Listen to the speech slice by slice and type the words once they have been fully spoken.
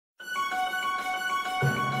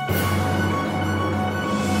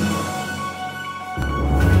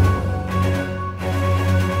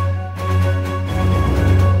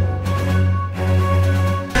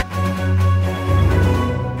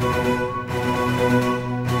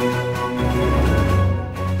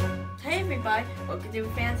we'll do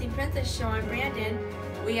Fancy Princess Show on Brandon.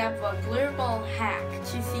 We have a global hack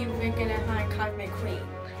to see if we're gonna find Cosmic Queen.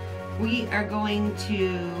 We are going to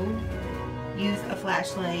use a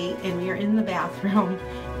flashlight, and we are in the bathroom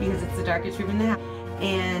because it's the darkest room in the house.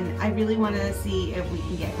 And I really want to see if we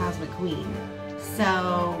can get Cosmic Queen.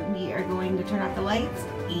 So we are going to turn off the lights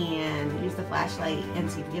and use the flashlight and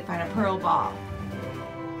see if we can find a pearl ball.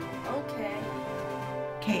 Okay.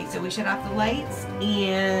 Okay, so we shut off the lights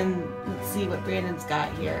and let's see what Brandon's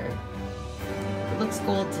got here. It looks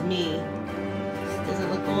gold to me. Does it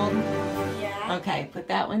look gold? Yeah. Okay, put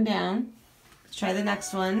that one down. Let's try the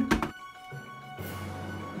next one. Now,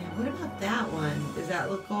 what about that one? Does that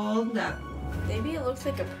look gold? That... Maybe it looks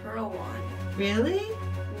like a pearl one. Really?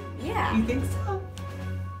 Yeah. You think so?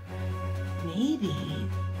 Maybe.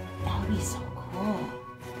 That would be so cool.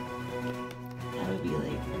 That would be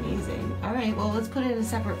like amazing. All right, well, let's put it in a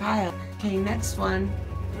separate pile. Okay, next one.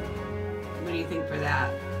 What do you think for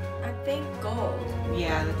that? I think gold.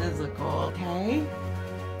 Yeah, that does look gold. Okay.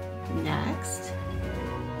 Next.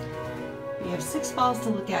 We have 6 balls to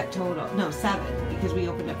look at total. No, 7, because we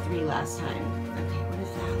opened up 3 last time. Okay, what is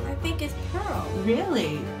that? I think it's pearl.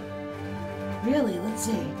 Really? Really? Let's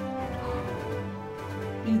see.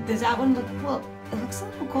 Does that one look, well, it looks a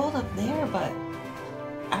little gold up there, but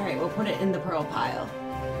all right, we'll put it in the pearl pile.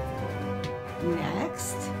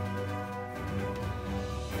 Next.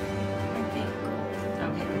 I think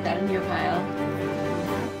gold. Okay, put that in your pile.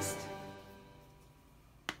 Next.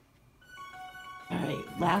 All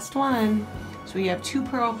right, last one. So we have 2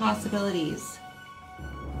 pearl possibilities.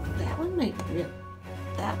 That one might be,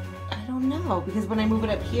 that, I don't know, because when I move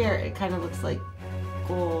it up here, it kind of looks like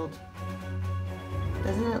gold.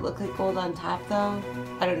 Doesn't it look like gold on top though?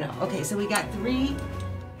 I don't know. Okay, so we got 3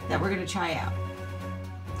 that we're gonna try out.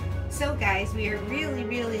 So guys, we are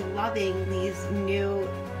really loving these new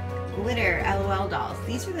glitter LOL dolls.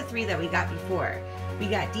 These are the 3 that we got before. We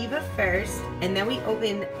got Diva first, and then we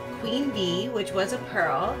opened Queen Bee, which was a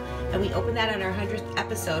pearl, and we opened that on our 100th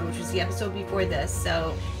episode, which was the episode before this,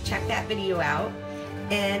 so check that video out.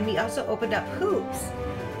 And we also opened up Hoops.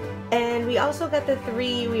 And we also got the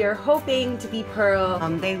 3 we are hoping to be pearl.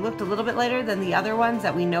 They looked a little bit lighter than the other ones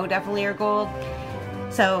that we know definitely are gold.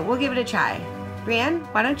 So we'll give it a try. Brianne,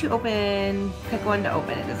 why don't you pick one to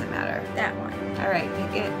open, it doesn't matter. That one. All right,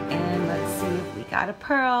 pick it, and let's see if we got a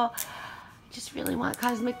pearl. I just really want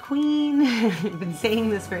Cosmic Queen. I've been saying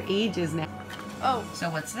this for ages now. Oh. So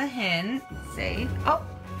what's the hint? Say, oh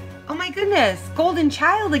my goodness, Golden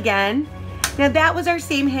Child again. Now that was our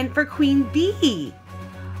same hint for Queen Bee.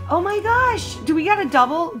 Oh my gosh, do we got a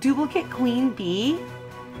duplicate Queen Bee?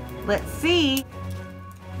 Let's see.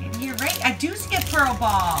 Maybe you're right, I do see a pearl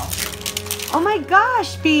ball. Oh my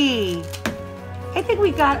gosh, Bee. I think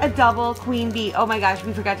we got a double Queen Bee. Oh my gosh,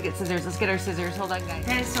 we forgot to get scissors. Let's get our scissors. Hold on, guys.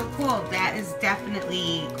 That is so cool. That is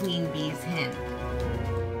definitely Queen Bee's hint.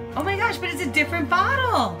 Oh my gosh, but it's a different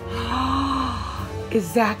bottle.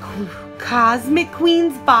 Is that Cosmic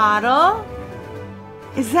Queen's bottle?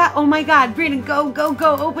 Is that, oh my God, Brandon, go,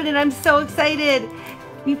 open it. I'm so excited.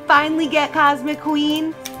 We finally get Cosmic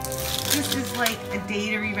Queen. This is like a day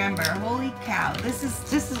to remember. Holy cow, this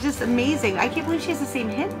is just amazing. I can't believe she has the same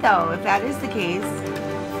hint though, if that is the case.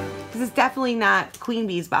 This is definitely not Queen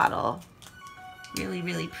Bee's bottle.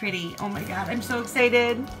 Really pretty. Oh my God, I'm so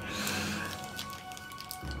excited.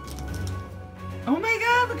 Oh my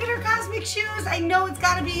God, look at her cosmic shoes. I know it's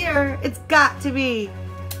gotta be her. It's got to be.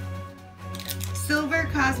 Silver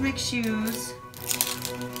cosmic shoes.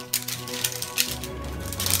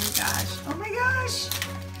 Oh my gosh.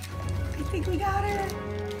 I think we got her.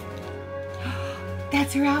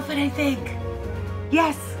 That's her outfit, I think.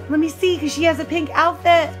 Yes, let me see, because she has a pink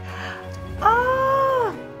outfit.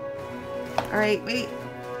 Oh. All right, wait.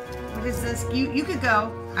 What is this? You could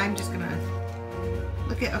go. I'm just gonna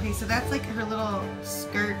look at, okay, so that's like her little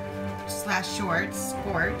skirt / shorts,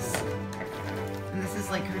 sports. And this is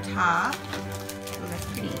like her top. Oh, that's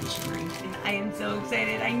pretty shimmery. And I am so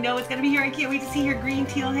excited. I know it's gonna be her. I can't wait to see her green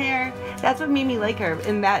teal hair. That's what made me like her,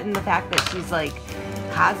 and the fact that she's like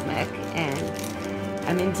cosmic, and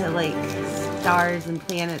I'm into like stars and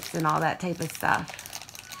planets and all that type of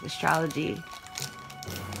stuff. Astrology.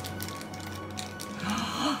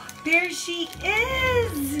 There she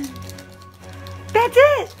is! That's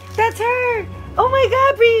it! That's her! Oh my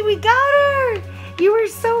God, Bree, we got her! You were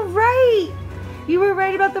so right! You were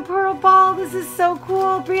right about the pearl ball. This is so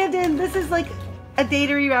cool. Brandon, this is like a day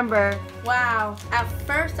to remember. Wow. At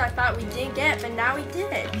first I thought we didn't get it, but now we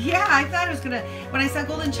did. Yeah, I thought it was gonna, when I saw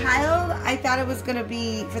Golden Child, I thought it was gonna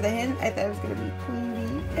be, for the hint, I thought it was gonna be Queen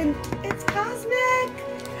Bee. And it's cosmic!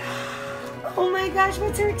 Oh my gosh,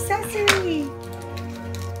 what's her accessory?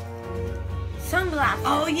 sunglasses.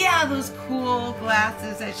 Oh yeah, those cool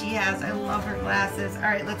glasses that she has. I love her glasses. All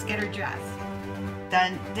right, let's get her dressed.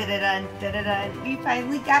 Dun, da-da-dun, da-da-dun. We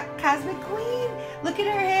finally got Cosmic Queen. Look at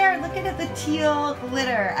her hair. Look at the teal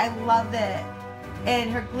glitter. I love it. And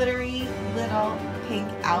her glittery little pink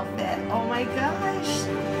outfit. Oh my gosh.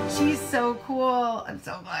 She's so cool. I'm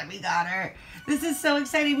so glad we got her. This is so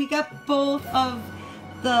exciting. We got both of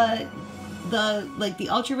the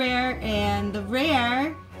ultra rare and the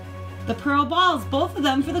rare, the pearl balls, both of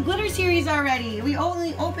them for the glitter series already. We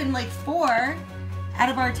only opened like 4 out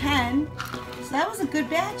of our 10. So that was a good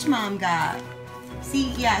batch Mom got.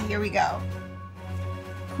 See, yeah, here we go.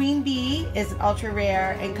 Queen Bee is an ultra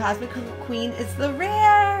rare and Cosmic Queen is the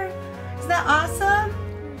rare. Isn't that awesome?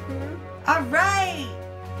 All right.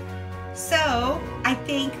 So I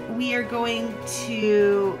think we are going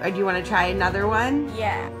to, or do you want to try another one?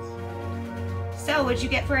 Yeah. So what'd you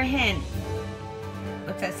get for a hint?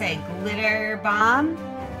 What's that say? Glitter bomb?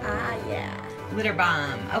 Yeah. Glitter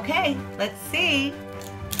bomb. Okay, let's see.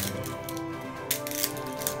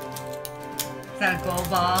 Is that a gold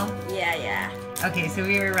ball? Yeah. Okay, so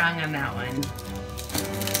we were wrong on that one.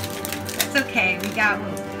 That's okay. We got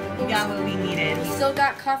what we needed. We still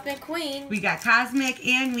got Cosmic Queen. We got Cosmic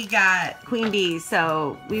and we got Queen Bee,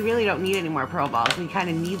 so we really don't need any more pearl balls. We kind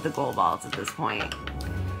of need the gold balls at this point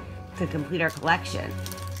to complete our collection.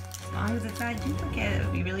 As long as it's not a duplicate, it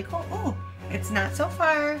would be really cool. Oh, it's not so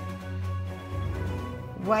far.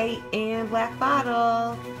 White and black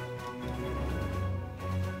bottle.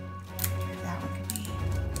 That one could be.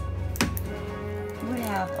 Who would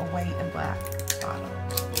have a white and black bottle?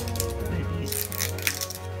 Would it be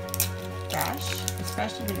Fresh? Is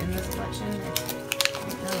Fresh even in this collection? I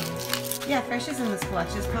don't know. Yeah, Fresh is in this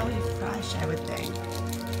collection. It's probably Fresh, I would think.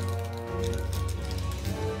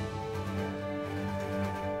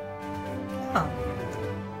 Oh.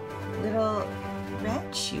 Little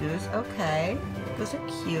red shoes. Okay. Those are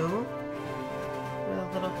cute. With a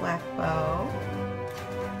little black bow.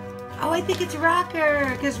 Oh, I think it's Rocker,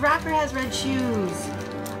 because Rocker has red shoes.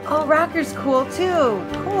 Oh, Rocker's cool too.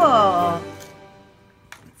 Cool.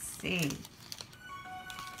 Let's see.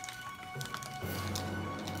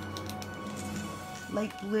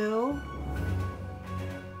 Light blue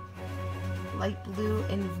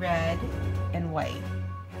and red and white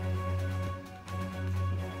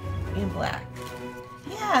and black.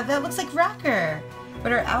 Yeah, that looks like Rocker,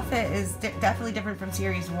 but her outfit is definitely different from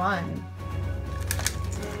Series 1.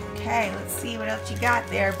 Okay, let's see what else you got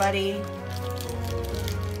there, buddy.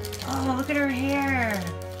 Oh, look at her hair.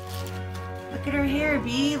 Look at her hair,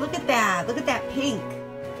 Bee. Look at that. Look at that pink.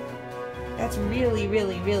 That's really,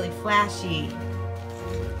 really, really flashy.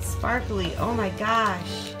 Sparkly. Oh my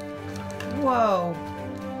gosh. Whoa.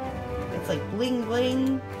 It's like bling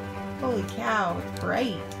bling. Holy cow. It's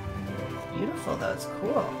bright. It's beautiful though. It's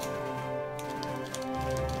cool.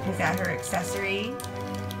 Is that her accessory?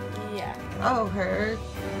 Yeah. Oh,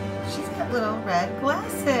 she's got little red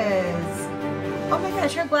glasses. Oh my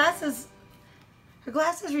gosh, her glasses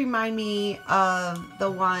remind me of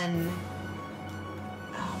the one,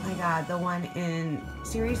 oh my god, the one in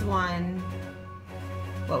Series 1.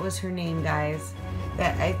 What was her name, guys?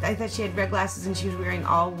 That I thought she had red glasses and she was wearing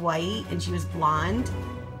all white and she was blonde.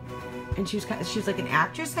 And she was like an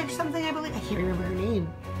actress or something, I believe. I can't remember her name.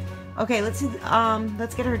 Okay, let's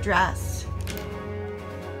get her dressed.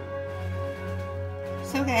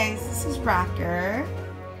 So guys, this is Rocker.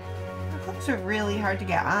 Her clothes are really hard to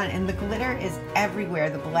get on and the glitter is everywhere.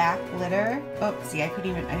 The black glitter. Oh, see, I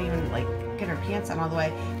didn't even like get her pants on all the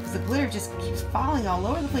way because the glitter just keeps falling all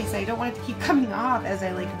over the place. I don't want it to keep coming off as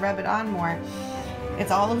I like rub it on more.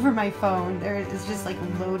 It's all over my phone. There is just like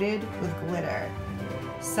loaded with glitter.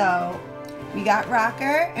 So we got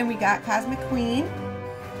Rocker and we got Cosmic Queen.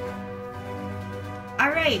 All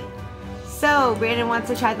right. So Brandon wants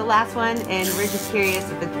to try the last one and we're just curious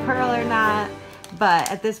if it's pearl or not. But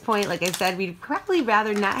at this point, like I said, we'd probably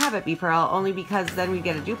rather not have it be pearl only because then we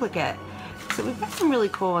get a duplicate. So we've got some really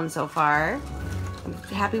cool ones so far. I'm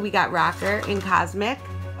happy we got Rocker and Cosmic.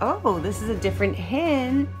 Oh, this is a different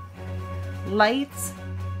hint. Lights,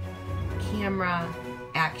 camera,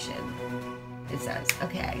 action, it says.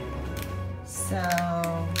 Okay. So,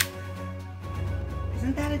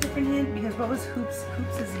 isn't that a different hint? Because what was Hoops?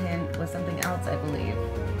 Hoops' hint was something else, I believe.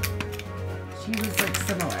 She was like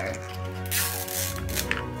similar.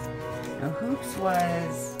 No, Hoops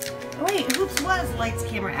was... Oh wait, Hoops was lights,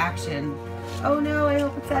 camera, action. Oh no, I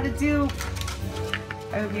hope it's not a dupe.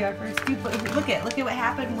 I would be our first dupe. Look at what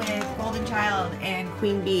happened with Golden Child and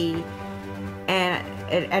Queen Bee. And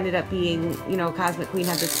it ended up being, you know, Cosmic Queen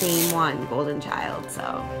had the same one, Golden Child,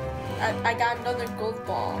 so. I got another gold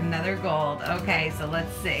ball. Another gold. Okay, so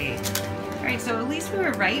let's see. All right, so at least we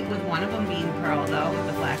were right with one of them being pearl, though, with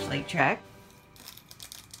the flashlight trick.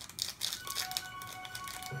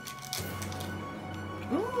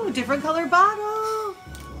 Ooh, different color bottle.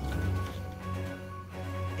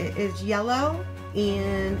 It is yellow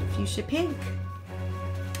and fuchsia pink.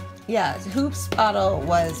 Yeah, Hoop's bottle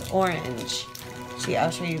was orange. See, I'll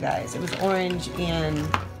show you guys. It was orange and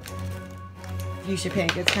fuchsia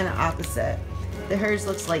pink. It's kind of opposite. Hers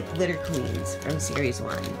looks like Glitter Queens from Series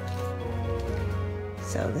 1.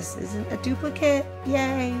 So this isn't a duplicate.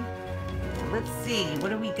 Yay. Let's see. What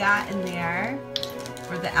do we got in there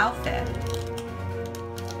for the outfit?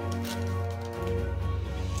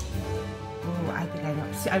 Oh, I think I know.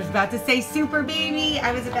 I was about to say Super Baby.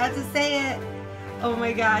 I was about to say it. Oh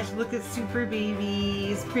my gosh, look at Super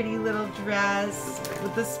Baby's pretty little dress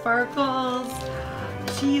with the sparkles.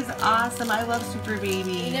 She's awesome. I love Super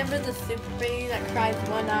Baby. Remember the Super Baby that cried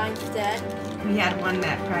one eye instead? We had one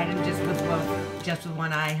that cried and just with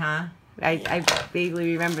one eye, huh? I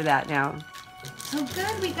vaguely remember that now. So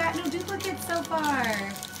good, we got no duplicates so far.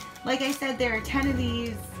 Like I said, there are 10 of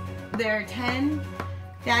these. There are 10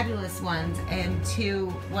 fabulous ones and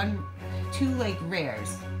two like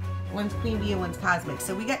rares. One's Queen Bee and one's Cosmic.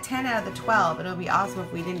 So we got 10 out of the 12, and it would be awesome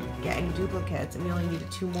if we didn't get any duplicates, and we only needed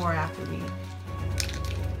 2 more after we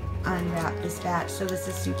unwrap this batch. So this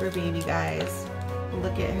is Super Baby, guys.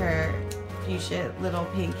 Look at her fuchsia little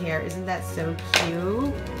pink hair. Isn't that so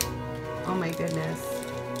cute? Oh my goodness.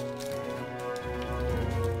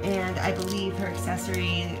 And I believe her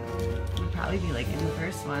accessory would probably be like in the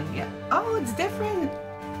first one. Yeah. Oh, it's different.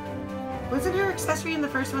 Wasn't her accessory in the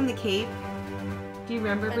first one the cape? Do you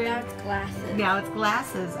remember, But Bri? now it's glasses. Now it's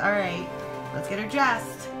glasses. All right, let's get her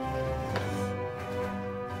dressed.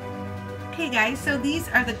 Okay, guys, so these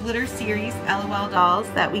are the Glitter Series LOL dolls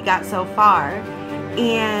that we got so far.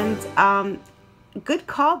 And good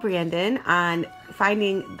call, Brandon, on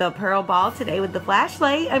finding the pearl ball today with the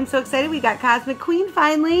flashlight. I'm so excited. We got Cosmic Queen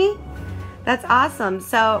finally. That's awesome.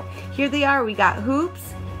 So here they are. We got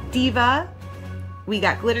Hoops, Diva. We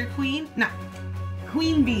got Glitter Queen. Not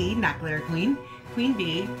Queen Bee, not Glitter Queen. Queen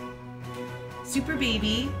Bee, Super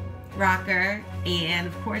Baby, Rocker, and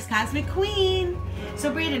of course Cosmic Queen.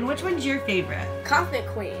 So Brandon, which one's your favorite? Cosmic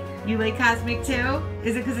Queen. You like Cosmic too?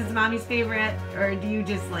 Is it because it's Mommy's favorite, or do you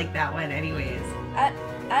just like that one anyways?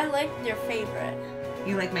 I like your favorite.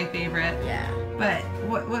 You like my favorite? Yeah. But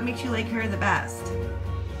what makes you like her the best?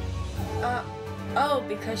 Oh,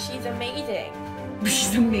 because she's amazing.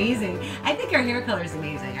 She's amazing. I think her hair color is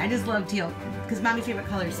amazing. I just love teal because Mommy's favorite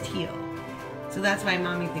color is teal. So that's why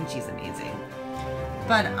Mommy thinks she's amazing.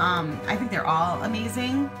 But I think they're all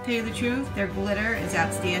amazing, to tell you the truth. Their glitter is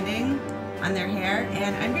outstanding on their hair.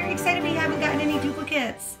 And I'm very excited we haven't gotten any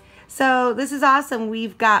duplicates. So this is awesome.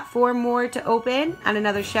 We've got 4 more to open on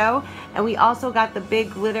another show. And we also got the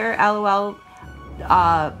big glitter LOL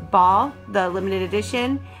ball, the limited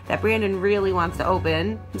edition, that Brandon really wants to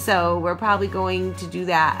open. So we're probably going to do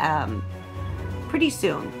that pretty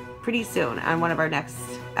soon on one of our next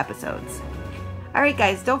episodes. Alright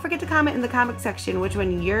guys, don't forget to comment in the comment section which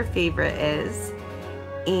one your favorite is.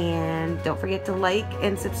 And don't forget to like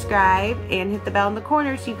and subscribe and hit the bell in the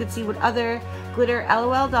corner so you can see what other glitter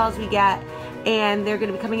LOL dolls we get. And they're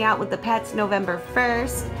going to be coming out with the pets November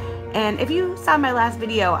 1st. And if you saw my last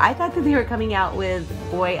video, I thought that they were coming out with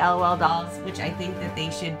boy LOL dolls, which I think that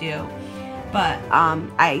they should do. But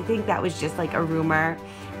I think that was just like a rumor.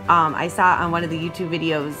 I saw it on one of the YouTube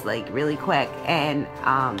videos like really quick, and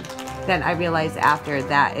then I realized after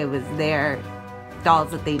that it was their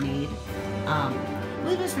dolls that they made. I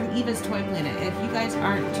believe it was from Eva's Toy Planet. If you guys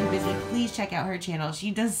aren't too busy, please check out her channel.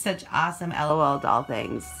 She does such awesome LOL doll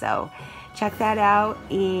things. So check that out,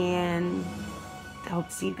 and I hope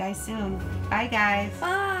to see you guys soon. Bye guys.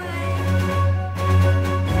 Bye.